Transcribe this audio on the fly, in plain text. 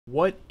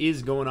What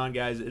is going on,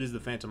 guys? It is the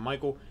Phantom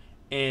Michael,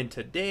 and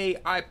today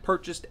I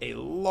purchased a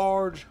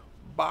large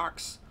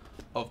box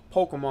of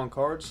Pokemon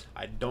cards.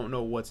 I don't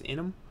know what's in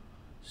them,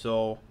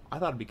 so I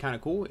thought it'd be kind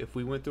of cool if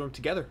we went through them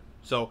together.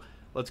 So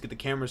let's get the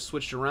cameras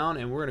switched around,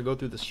 and we're gonna go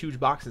through this huge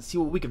box and see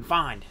what we can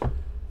find.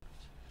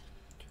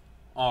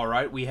 All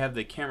right, we have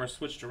the camera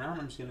switched around.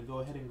 I'm just gonna go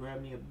ahead and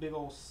grab me a big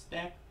old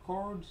stack of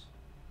cards,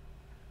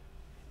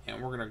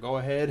 and we're gonna go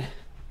ahead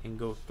and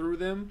go through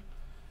them.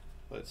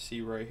 Let's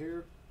see right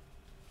here.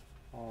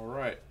 All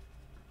right,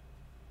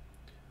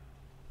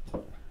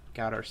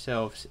 got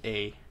ourselves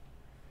a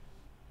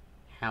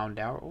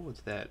Houndour. Oh, what's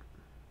that?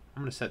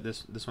 I'm gonna set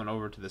this one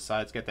over to the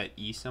side. It's got that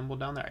E symbol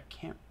down there.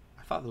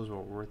 I thought those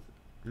were worth.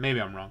 Maybe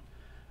I'm wrong.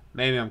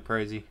 Maybe I'm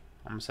crazy.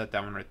 I'm gonna set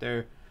that one right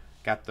there.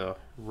 Got the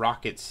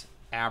Rockets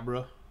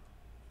Abra.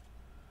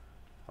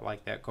 I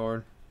like that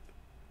card.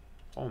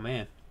 Oh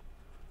man,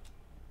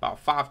 about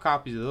 5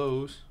 copies of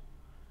those.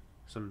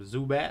 Some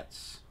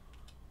Zubats.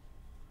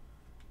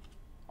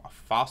 A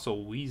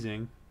Fossil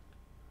Weezing.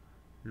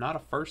 Not a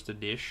first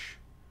edition.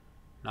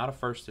 Not a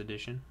first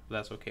edition, but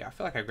that's okay. I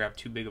feel like I grabbed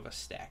too big of a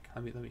stack.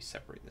 Let me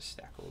separate this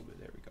stack a little bit.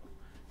 There we go.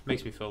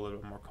 Makes me feel a little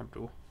bit more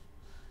comfortable.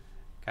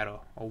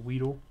 Got a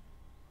Weedle.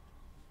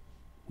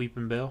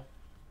 Weeping Bell.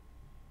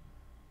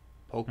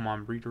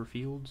 Pokemon Breeder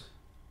Fields.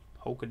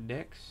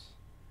 Pokedex.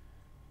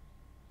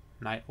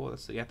 Night. Oh,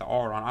 let's see. Got the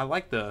R on. I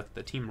like the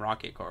Team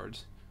Rocket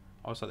cards.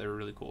 I always thought they were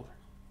really cool.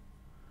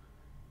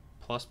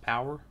 Plus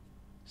Power.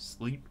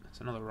 Sleep.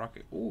 That's another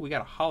Rocket. Oh, we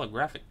got a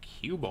holographic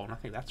Cubone. I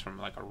think that's from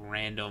like a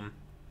random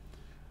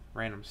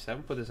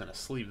set. Put this in a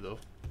sleeve though.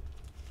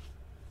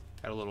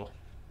 Got a little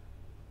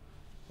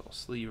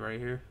sleeve right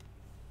here.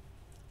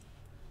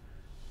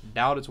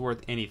 Doubt it's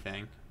worth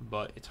anything,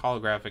 but it's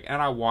holographic.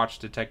 And I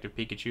watched Detective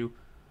Pikachu.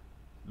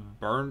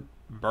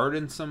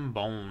 Burdensome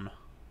Bone.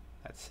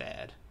 That's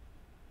sad.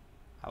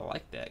 I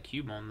like that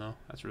Cubone though.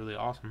 That's really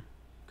awesome.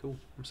 Cool.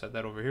 I'm gonna set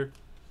that over here.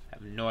 I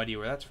have no idea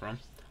where that's from.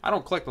 I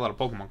don't collect a lot of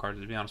Pokemon cards,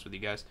 to be honest with you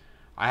guys.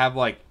 I have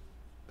like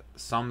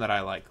some that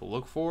I like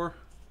look for.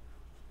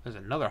 There's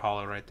another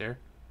holo right there.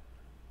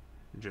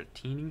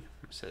 Dratini.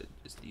 I said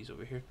it's these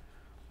over here.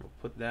 We'll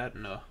put that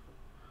in a.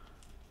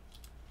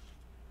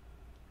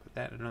 Put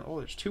that in a. Oh,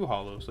 there's 2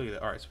 holos. Look at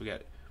that. All right, so we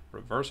got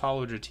reverse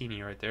holo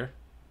Dratini right there.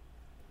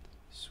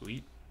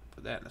 Sweet.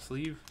 Put that in the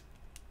sleeve.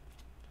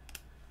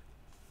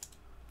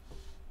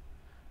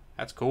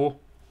 That's cool.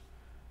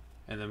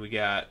 And then we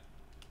got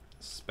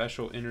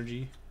special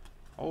energy.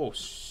 Oh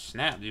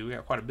snap, dude! We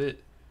got quite a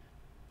bit.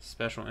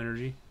 Special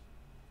energy.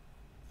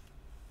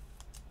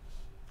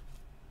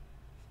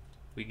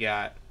 We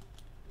got,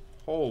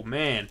 oh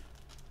man,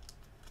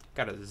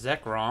 got a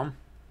Zekrom.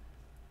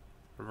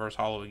 Reverse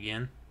holo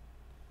again.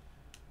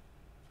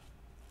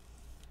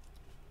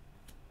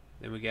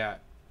 Then we got,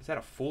 is that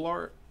a full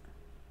art?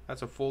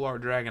 That's a full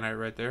art Dragonite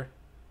right there.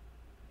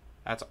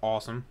 That's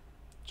awesome.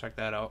 Check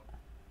that out.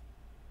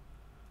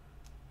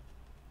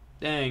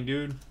 Dang,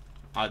 dude.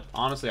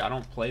 Honestly, I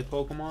don't play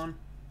Pokemon.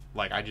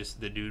 Like,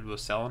 the dude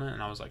was selling it,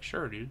 and I was like,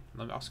 sure, dude.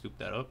 I'll scoop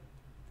that up.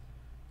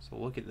 So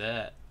look at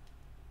that.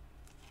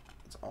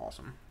 That's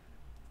awesome.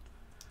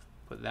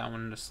 Put that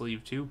one in the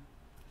sleeve too.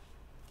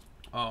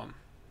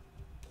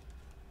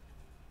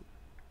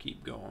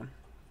 Keep going.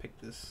 Pick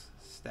this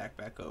stack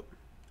back up.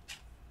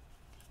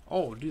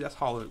 Oh, dude, that's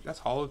holo. That's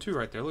holo too,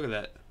 right there. Look at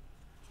that.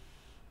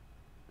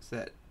 It's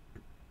that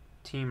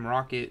Team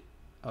Rocket.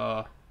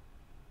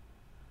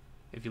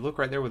 If you look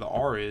right there where the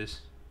R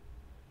is,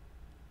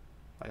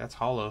 like that's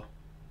holo.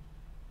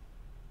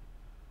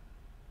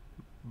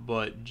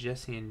 But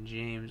Jesse and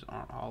James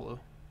aren't holo.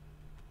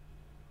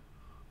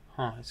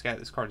 Huh,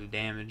 this card's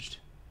damaged,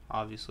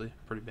 obviously.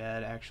 Pretty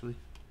bad, actually.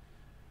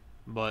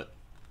 But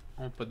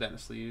I'll put that in a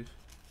sleeve.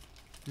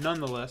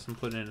 Nonetheless, I'm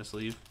putting it in a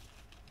sleeve.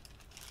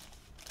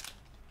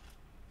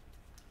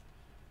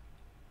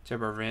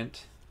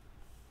 Temperament.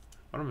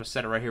 But I'm going to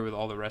set it right here with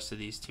all the rest of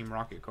these Team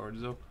Rocket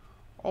cards, though.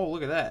 Oh,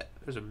 look at that.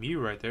 There's a Mew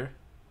right there.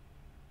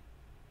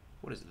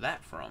 What is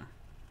that from?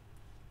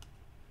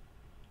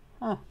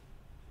 Huh.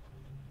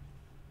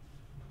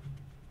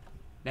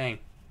 Dang.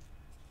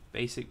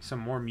 Basic, some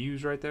more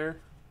Mews right there.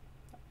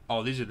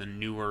 Oh, these are the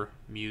newer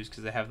Mews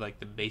because they have like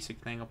the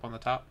basic thing up on the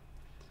top.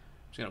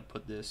 I'm just gonna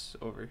put this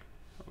over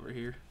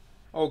here.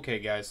 Okay,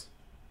 guys,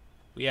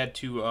 we had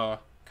to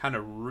kind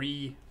of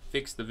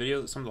refix the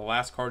video. Some of the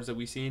last cards that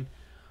we seen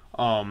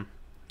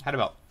had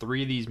about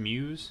 3 of these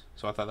Mews,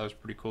 so I thought that was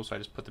pretty cool. So I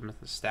just put them in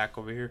the stack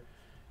over here,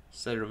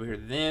 set it over here.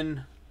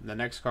 Then the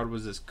next card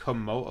was this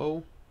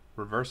Komodo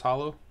reverse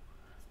holo,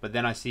 but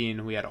then I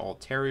seen we had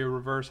Altaria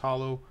reverse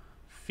holo,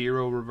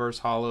 Fearow reverse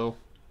holo,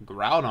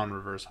 Groudon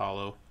reverse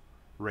holo,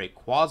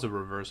 Rayquaza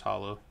reverse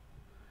holo,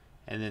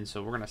 and then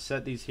so we're gonna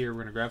set these here.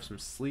 We're gonna grab some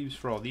sleeves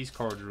for all these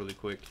cards really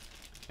quick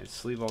and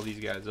sleeve all these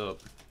guys up,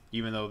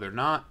 even though they're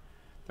not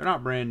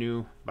brand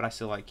new, but I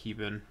still like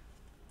keeping,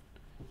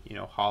 you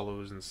know,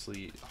 holos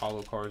and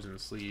holo cards and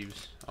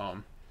sleeves.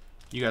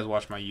 You guys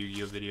watch my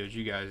Yu-Gi-Oh videos,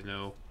 you guys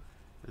know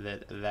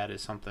that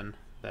is something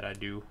that I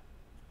do.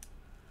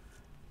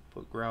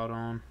 Put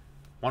Groudon.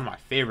 One of my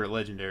favorite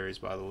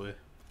legendaries, by the way.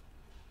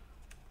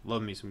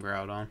 Love me some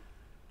Groudon.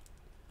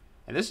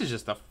 And this is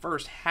just the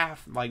first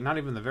half, like not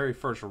even the very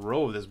first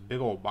row of this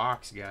big old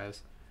box,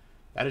 guys.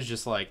 That is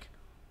just like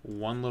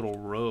one little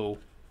row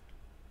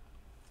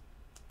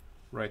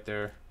right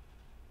there.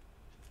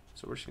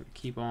 So we're just going to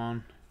keep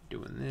on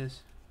doing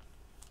this.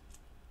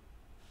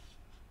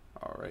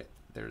 Alright,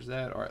 there's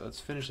that. Alright, let's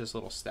finish this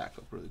little stack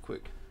up really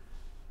quick.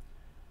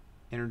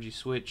 Energy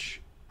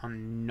Switch.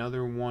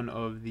 Another one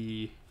of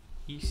the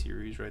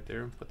E-Series right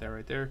there. Put that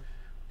right there.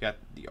 We got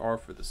the R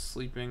for the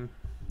sleeping.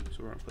 So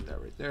we're going to put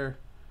that right there.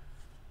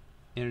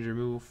 Energy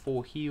Removal,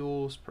 Full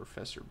Heals,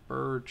 Professor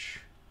Birch.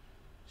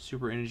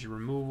 Super Energy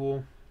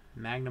Removal.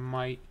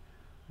 Magnemite.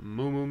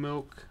 Moo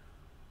Milk.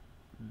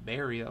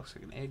 Berry. That looks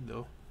like an egg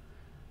though.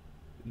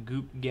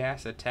 Goop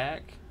Gas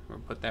Attack. We're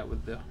going to put that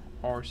with the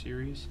R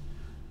series.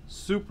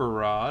 Super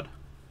Rod.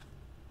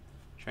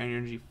 Trainer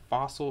Energy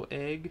Fossil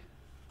Egg.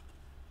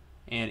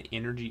 And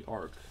Energy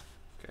Arc.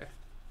 Okay.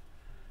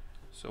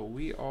 So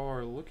we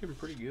are looking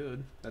pretty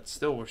good.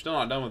 We're still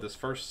not done with this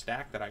first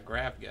stack that I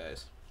grabbed,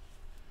 guys.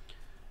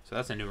 So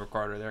that's a newer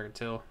card right there, I can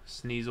tell.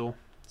 Sneasel,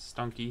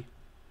 Stunky,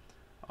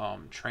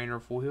 Trainer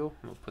Full Heal.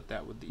 I'm going to put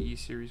that with the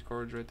E-Series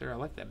cards right there. I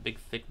like that big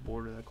thick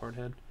border that card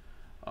had.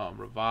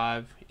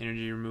 Revive,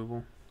 Energy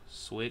Removal,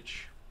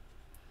 Switch,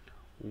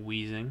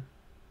 Wheezing.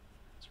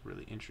 It's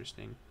really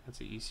interesting. That's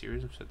the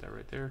E-Series. I'll set that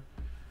right there.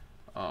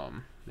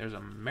 There's a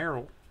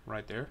Meryl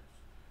right there.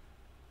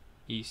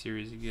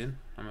 E-Series again.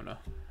 I'm going to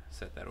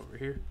set that over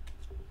here.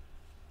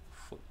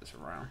 Flip this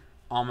around.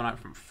 Almanite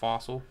from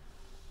Fossil.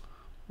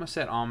 I'm going to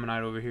set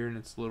Almanite over here in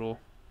its little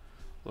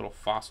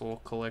fossil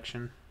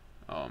collection.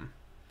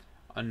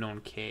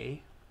 Unknown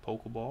K.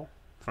 Pokeball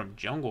from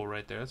Jungle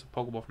right there. That's a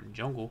Pokeball from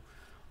Jungle.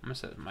 I'm going to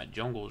set my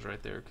Jungles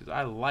right there because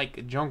I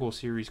like Jungle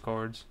series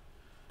cards.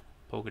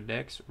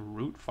 Pokedex.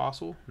 Root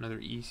Fossil. Another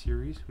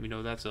E-Series. We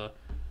know that's a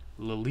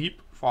Laleep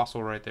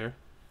Fossil right there.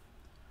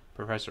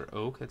 Professor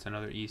Oak. That's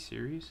another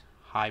E-Series.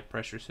 High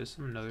Pressure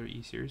System. Another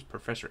E-Series.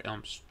 Professor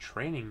Elm's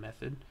Training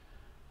Method.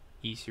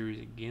 E-Series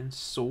again.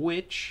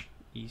 Switch.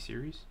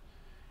 E-Series.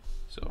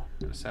 So I'm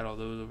going to set all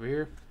those over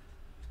here.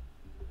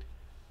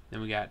 Then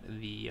we got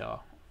the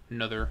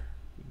another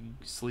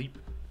Sleep.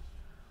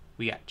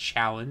 We got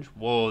Challenge.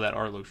 Whoa, that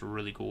art looks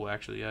really cool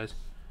actually, guys.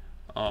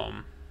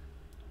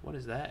 What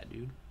is that,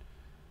 dude?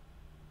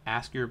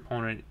 Ask your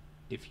opponent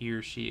if he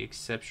or she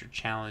accepts your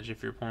challenge.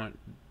 If your opponent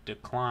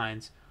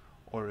declines,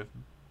 or if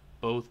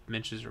both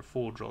benches are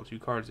full, draw 2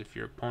 cards. If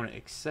your opponent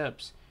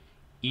accepts,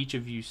 each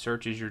of you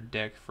searches your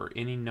deck for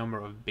any number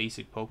of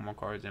basic Pokemon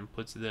cards and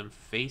puts them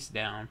face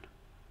down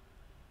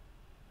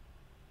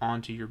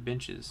onto your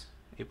benches.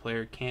 A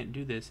player can't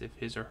do this if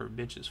his or her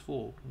bench is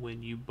full.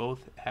 When you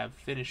both have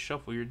finished,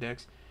 shuffle your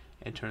decks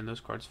and turn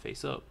those cards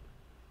face up.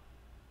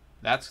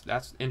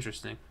 That's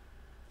interesting.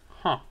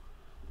 Huh.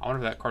 I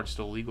wonder if that card's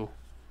still legal.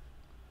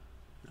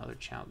 Another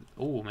challenge.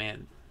 Oh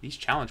man, these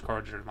challenge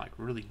cards are in like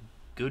really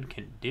good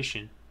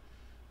condition.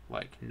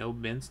 Like no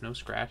bends, no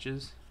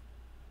scratches.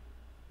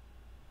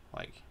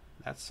 Like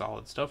that's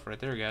solid stuff right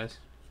there, guys.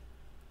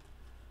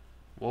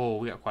 Whoa,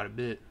 we got quite a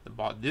bit.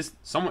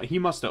 He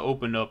must have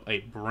opened up a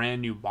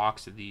brand new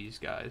box of these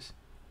guys,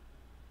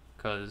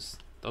 cause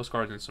those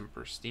cards in some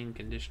pristine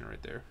condition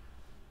right there.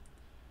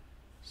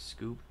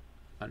 Scoop,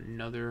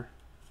 another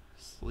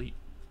sleep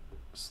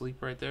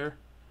right there.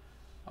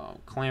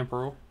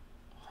 Clamperl,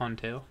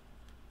 Huntail,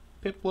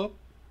 Piplup,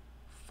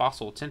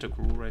 Fossil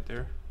Tentacruel right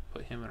there.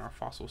 Put him in our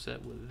fossil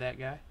set with that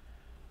guy.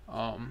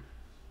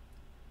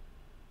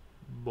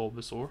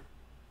 Bulbasaur.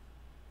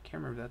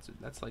 Can't remember if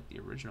that's like the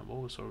original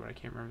Bulbasaur, but I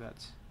can't remember if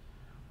that's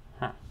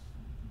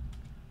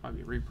might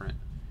be a reprint.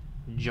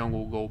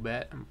 Jungle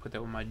Golbat. I'm gonna put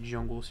that with my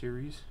Jungle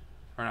series,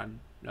 or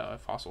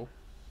not fossil.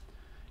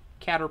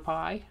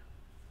 Caterpie,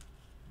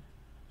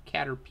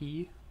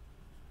 Caterpie,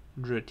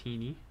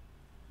 Dratini,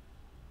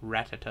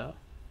 Rattata,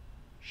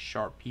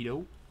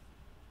 Sharpedo,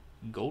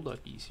 Golduck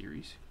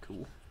E-Series.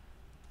 Cool.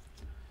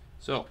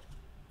 So,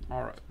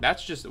 alright. That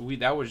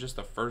was just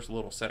the first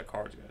little set of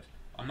cards, guys.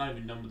 I'm not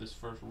even done with this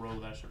first row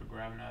that I started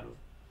grabbing out of.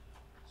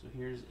 So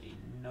here's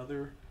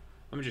another.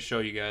 Let me just show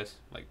you guys.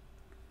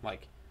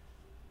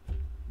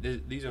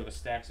 These are the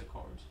stacks of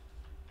cards.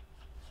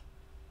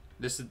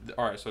 This is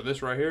alright. So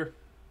this right here,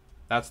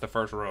 that's the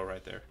first row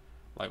right there.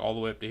 Like all the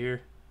way up to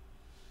here.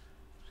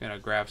 Just gonna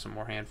grab some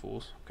more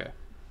handfuls. Okay.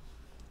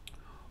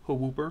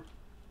 Hooper,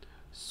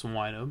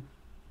 Swinub,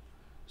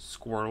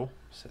 Squirtle.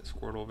 Set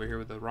Squirtle over here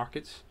with the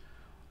rockets.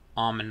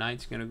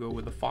 Ammonite's gonna go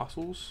with the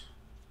fossils.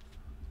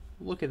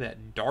 Look at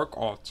that Dark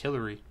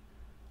Artillery.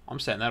 I'm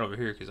setting that over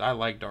here because I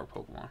like dark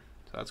Pokemon.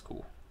 So that's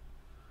cool.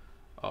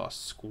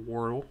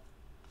 Squirtle.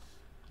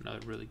 Another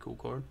really cool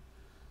card.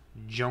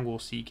 Jungle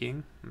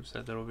Seeking. I'm going to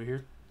set that over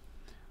here.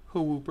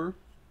 Hooper.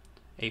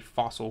 A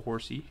Fossil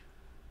Horsey.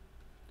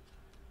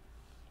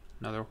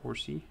 Another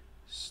Horsey.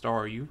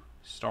 Staryu.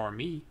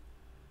 Starmie.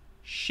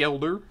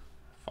 Shelder.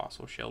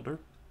 Fossil Shelder.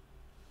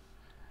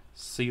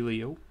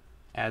 Celio.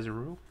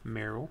 Azurill.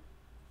 Meryl.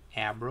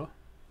 Abra.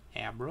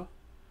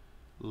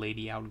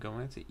 Lady Outgoing.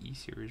 That's an E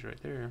series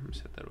right there. I'm gonna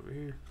set that over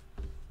here.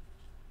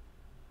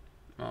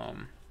 I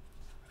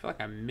feel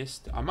like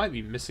I might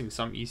be missing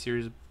some E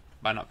series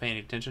by not paying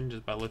attention,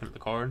 just by looking at the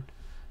card.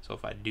 So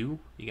if I do,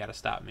 you gotta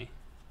stop me.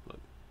 Look,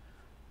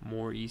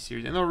 more E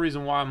series. And the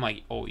reason why I'm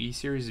like, oh, E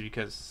series is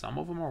because some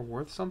of them are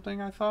worth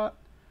something, I thought.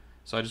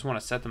 So I just want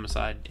to set them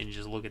aside and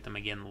just look at them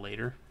again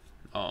later.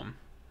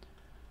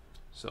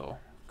 So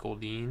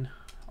Goldeen,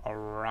 a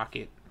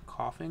Rocket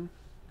Coughing,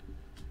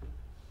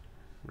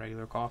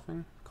 regular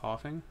Coughing,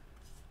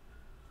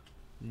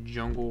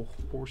 Jungle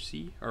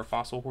Horsey, or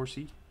Fossil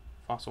Horsey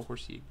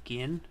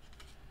again.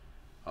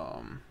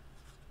 Machoke,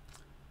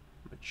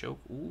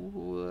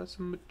 ooh, that's a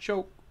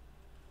Machoke.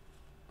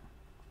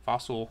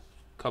 Fossil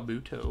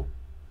Kabuto,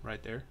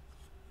 right there.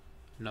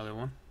 Another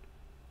one.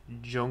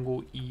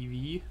 Jungle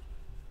Eevee,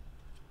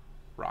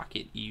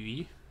 Rocket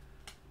Eevee.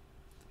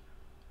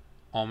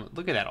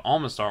 Look at that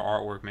Almastar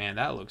artwork, man.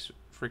 That looks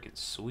freaking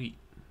sweet.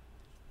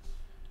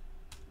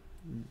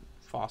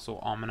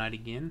 Fossil Ammonite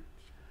again.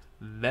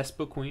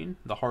 Vespiquen,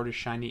 the hardest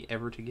shiny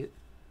ever to get.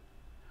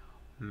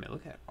 Man,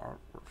 look at that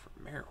artwork for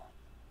Meryl.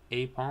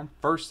 Aipom,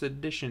 first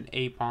edition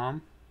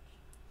Aipom.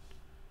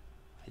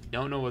 I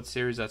don't know what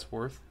series that's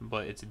worth,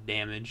 but it's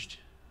damaged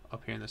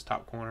up here in this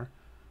top corner.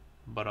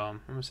 But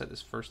I'm gonna set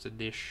this first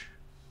edition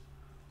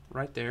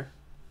right there.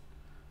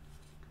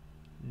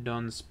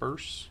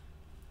 Dunsparce,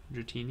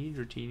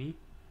 Dratini,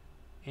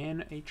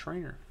 and a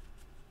trainer.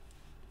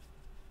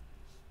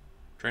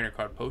 Trainer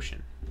card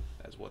Potion.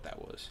 That's what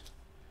that was.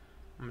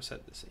 I'm gonna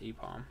set this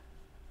Aipom.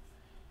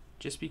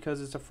 Just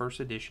because it's a first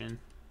edition,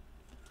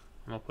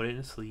 I'm gonna put it in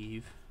a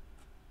sleeve.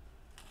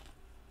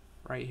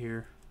 Right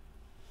here.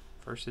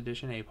 First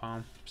edition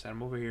Aipom. Set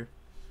them over here.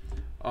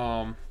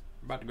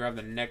 About to grab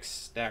the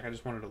next stack. I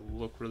just wanted to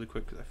look really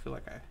quick because I feel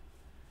like I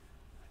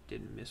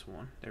didn't miss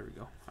one. There we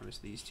go. I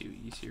missed these two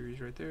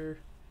E-Series right there.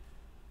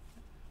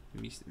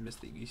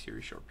 Missed the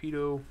E-Series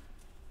Sharpedo.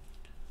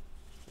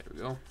 There we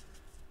go.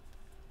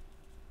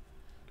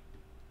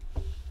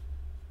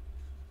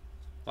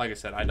 Like I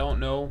said, I don't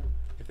know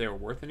if they were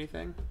worth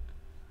anything,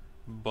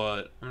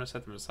 but I'm going to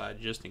set them aside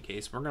just in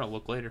case. We're going to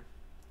look later.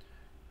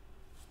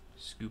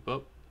 Scoop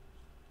up.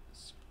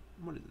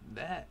 What is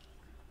that?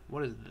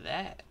 What is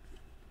that?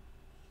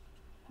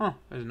 Huh,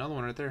 there's another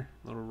one right there.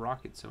 Little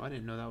rocket. So I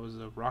didn't know that was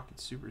a rocket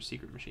super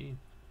secret machine.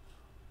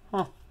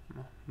 Huh.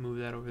 I'll move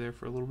that over there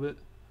for a little bit.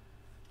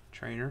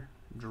 Trainer.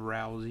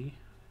 Drowsy.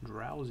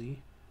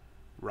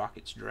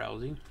 Rocket's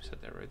Drowsy.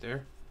 Set that right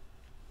there.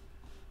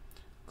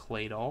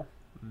 Claydol.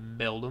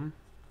 Beldum.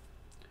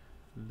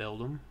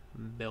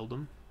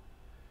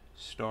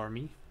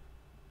 Starmie.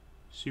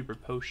 Super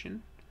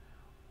Potion.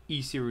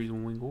 E-Series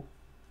Wingull.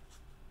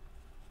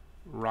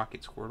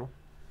 Rocket Squirtle.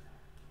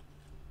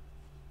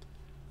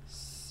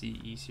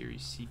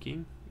 E-Series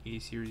Seeking.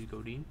 E-Series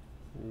Goldeen.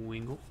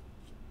 Wingull.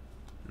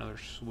 Another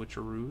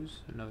Switcheroos.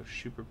 Another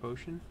Super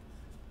Potion.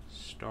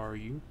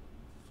 Staryu.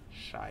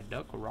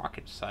 Psyduck.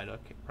 Rocket Psyduck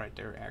right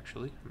there,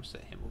 actually. I'm going to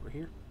set him over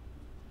here.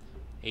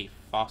 A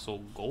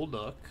Fossil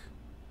Golduck.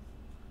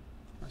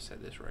 I'm going to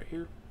set this right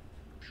here.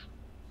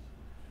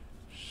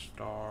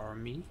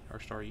 Starmie. Or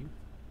Staryu.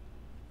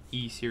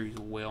 E-Series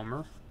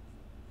Wailmer.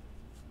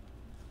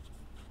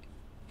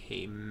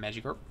 A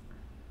Magikarp.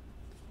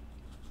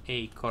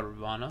 A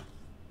Carvanha.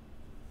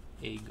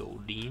 A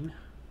Goldeen.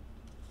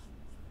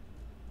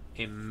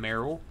 A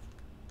Meryl.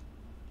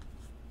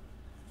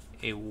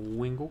 A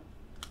Wingull.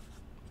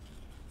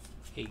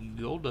 A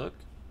Golduck.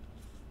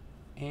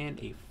 And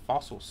a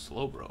Fossil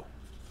Slowbro.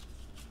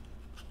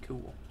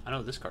 Cool. I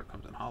know this card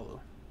comes in hollow.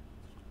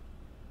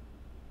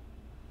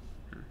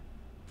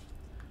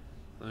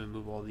 Let me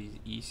move all these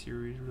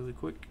E-Series really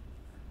quick.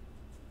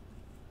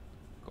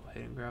 Go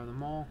ahead and grab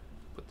them all.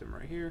 Put them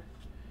right here.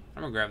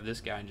 I'm going to grab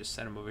this guy and just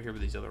set him over here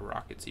with these other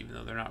Rockets, even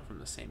though they're not from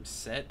the same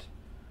set.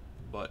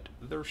 But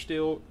they're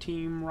still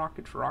Team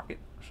Rocket.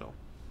 So,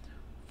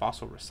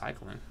 Fossil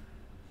Recycling.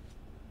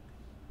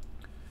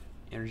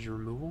 Energy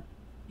Removal.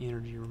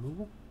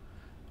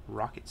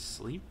 Rocket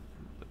Sleep.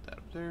 Put that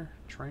up there.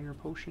 Trainer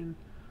Potion.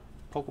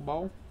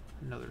 Pokeball.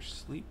 Another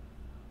Sleep.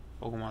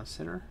 Pokemon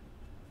Center.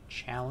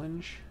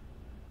 Challenge.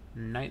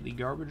 Nightly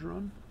Garbage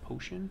Run.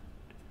 Potion.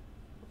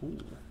 Ooh.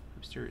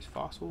 Mysterious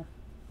Fossil.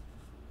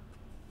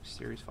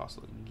 Mysterious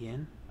Fossil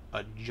again.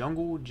 A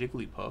Jungle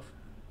Jigglypuff.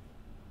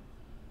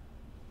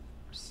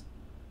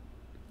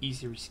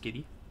 E-Series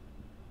Skitty.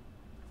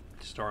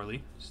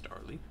 Starly.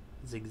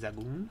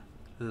 Zigzagoon.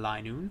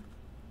 Linoon.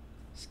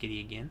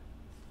 Skitty again.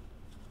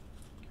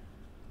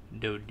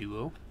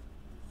 Doduo.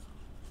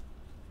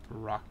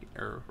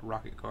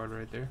 Rocket card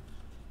right there.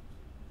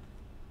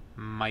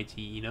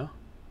 Mightyena.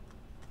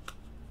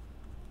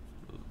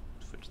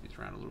 Switch these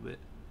around a little bit.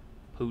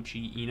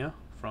 Poochyena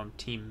from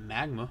Team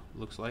Magma,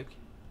 looks like.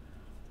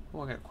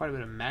 Oh, I got quite a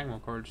bit of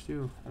Magma cards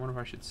too. I wonder if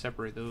I should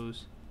separate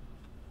those.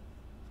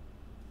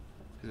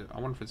 I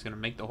wonder if it's going to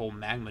make the whole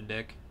Magma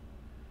deck.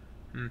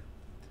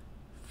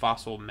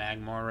 Fossil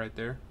Magmar right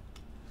there.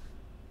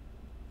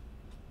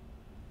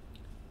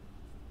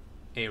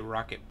 A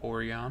Rocket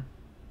Porygon.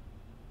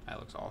 That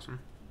looks awesome.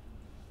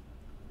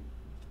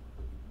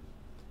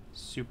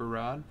 Super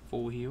Rod,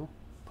 Full Heal,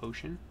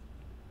 Potion,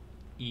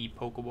 E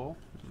Pokeball,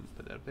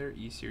 put that up there,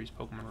 E Series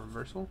Pokemon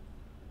Reversal,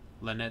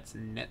 Lynette's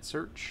Net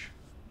Search,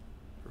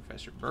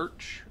 Professor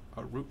Birch,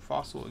 a Root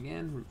Fossil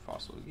again,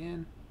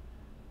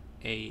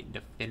 a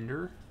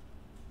Defender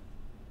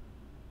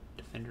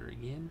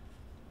again,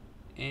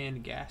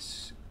 and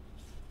Gas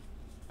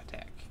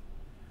Attack.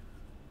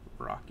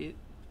 Rocket,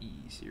 E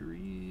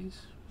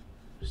Series,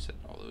 set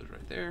all those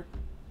right there.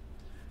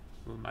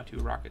 Move my 2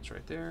 Rockets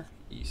right there,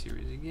 E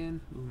Series again,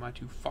 move my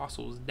 2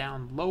 Fossils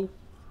down low.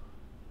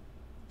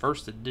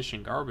 First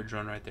edition garbage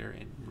run right there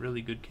in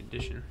really good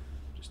condition.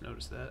 Just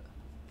noticed that.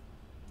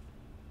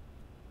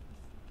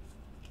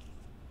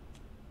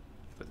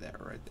 Put that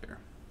right there.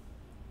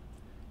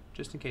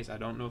 Just in case. I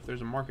don't know if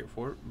there's a market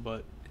for it,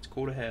 but it's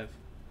cool to have.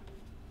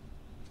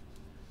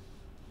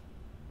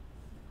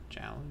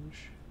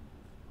 Challenge.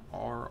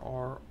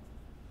 R.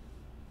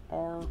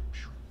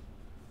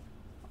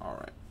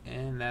 Alright.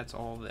 And that's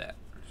all that.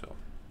 So,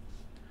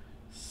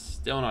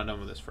 still not done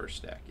with this first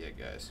stack yet,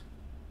 guys.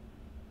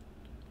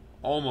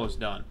 Almost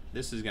done.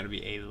 This is going to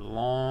be a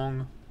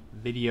long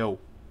video.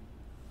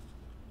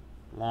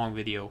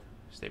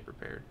 Stay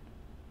prepared.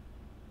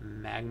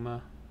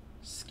 Magma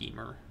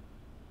Schemer.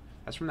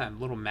 That's from that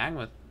little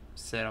magma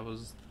set I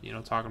was,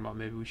 talking about.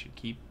 Maybe we should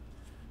keep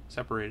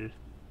separated.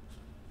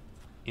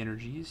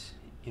 Energies.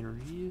 Just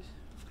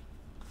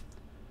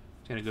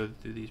gonna go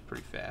through these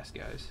pretty fast,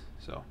 guys.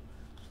 So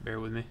bear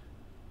with me.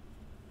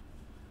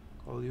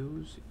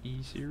 Colios,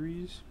 E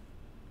Series.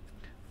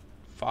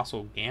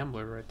 Fossil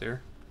Gambler right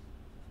there.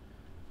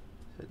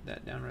 Set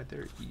that down right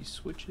there. E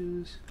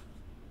Switches.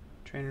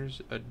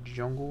 Trainers, a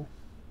Jungle.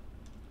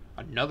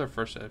 Another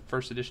first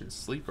edition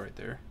Sleep right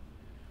there.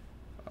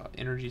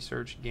 Energy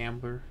Search,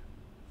 Gambler.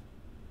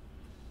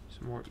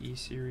 Some more E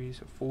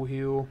Series, a Full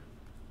Heal.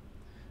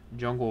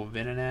 Jungle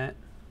Venonat.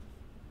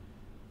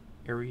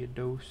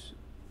 Ariados.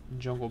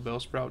 Jungle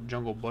Bellsprout,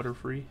 Jungle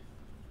Butterfree.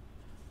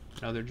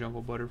 Another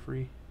Jungle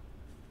Butterfree.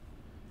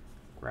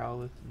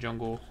 Growlithe,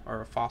 Jungle,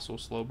 or a Fossil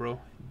Slowbro,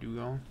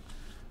 Dugong.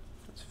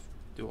 Let's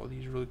do all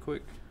these really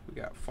quick. We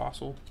got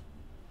Fossil.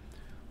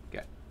 We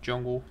got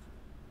Jungle.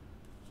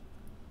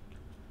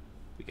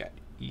 We got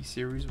E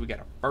Series. We got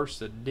a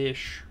first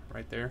edition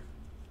right there.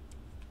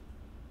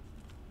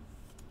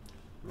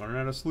 Running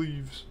out of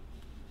sleeves.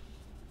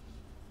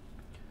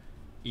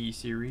 E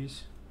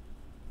Series.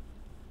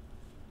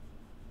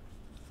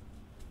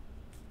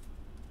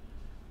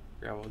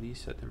 Grab all these,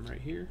 set them right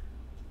here.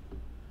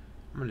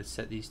 I'm gonna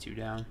set these 2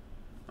 down.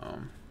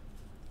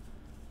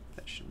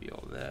 That should be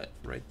all that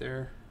right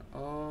there. See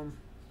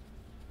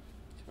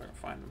if I can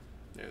find them.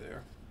 There they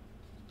are.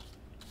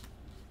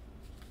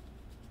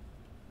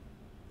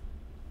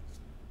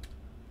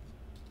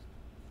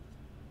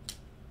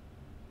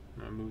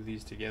 I'm gonna move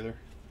these together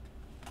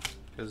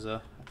because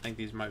I think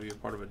these might be a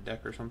part of a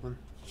deck or something.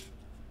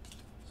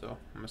 So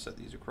I'm gonna set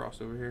these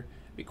across over here.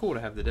 It'd be cool to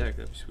have the deck.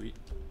 That'd be sweet.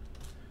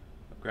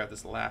 I'll grab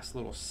this last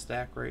little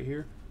stack right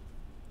here.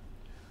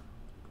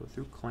 Go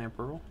through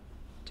Clamperl,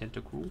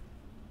 Tentacruel.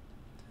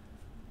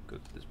 Go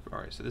through this. All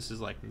right, so this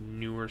is like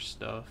newer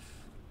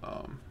stuff.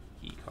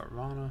 E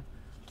Carvana.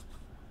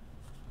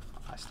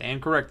 I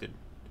stand corrected.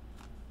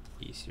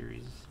 E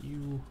Series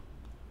U.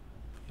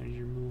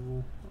 Energy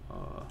removal.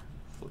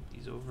 Flip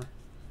these over.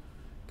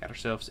 Got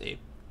ourselves a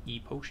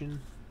E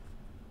Potion.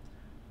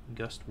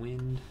 Gust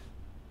Wind.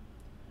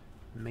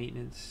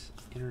 Maintenance.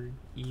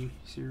 E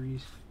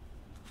Series.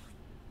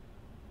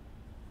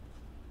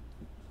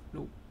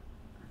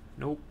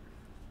 Nope.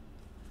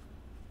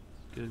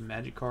 Good.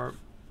 Magikarp.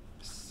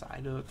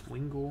 Psyduck.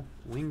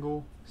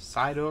 Wingull.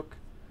 Psyduck.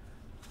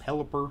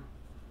 Pelipper.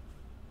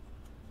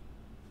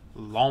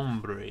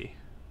 Lombre.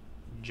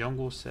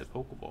 Jungle Set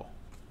Pokeball.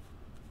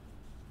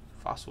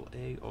 Fossil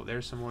Egg. Oh,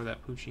 there's some more of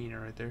that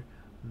Poochyena right there.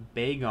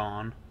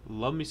 Bagon.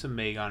 Love me some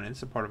Bagon.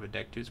 It's a part of a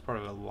deck too. It's part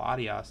of a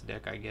Latias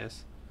deck, I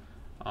guess.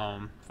 If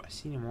I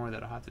see any more of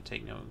that, I'll have to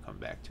take note and come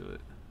back to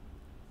it.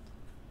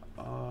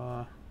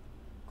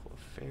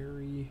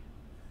 Clefairy.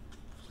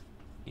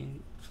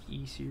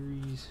 E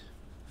Series.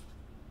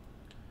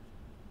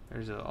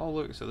 There's a, oh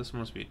look, so this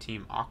must be a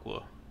Team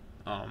Aqua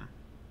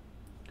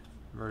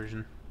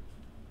version.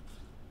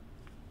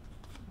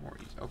 More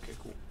E, okay,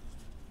 cool.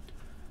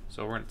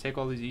 So we're gonna take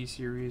all these E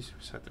Series,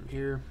 set them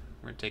here.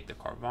 We're gonna take the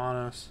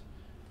Carvanas,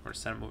 we're gonna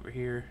set them over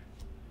here.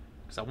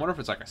 Cause I wonder if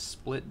it's like a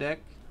split deck,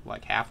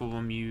 like half of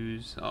them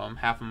use,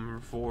 half of them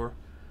are for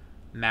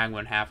Magma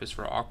and half is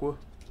for Aqua.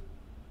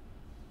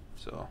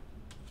 So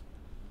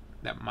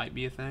that might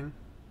be a thing.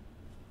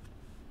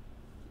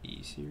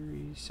 E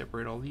Series,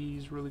 separate all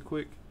these really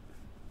quick.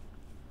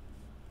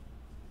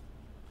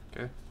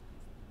 Okay.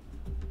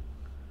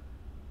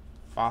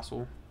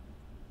 Fossil.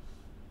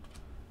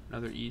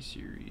 Another E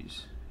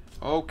Series.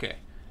 Okay.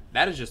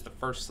 That is just the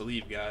first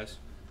sleeve, guys.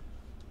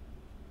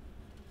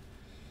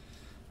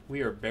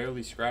 We are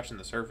barely scratching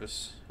the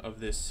surface of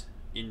this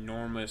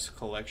enormous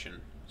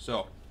collection.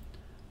 So,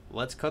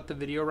 let's cut the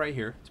video right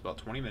here. It's about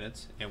 20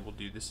 minutes, and we'll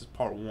do, this is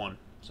part 1.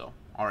 So,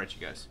 alright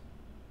you guys.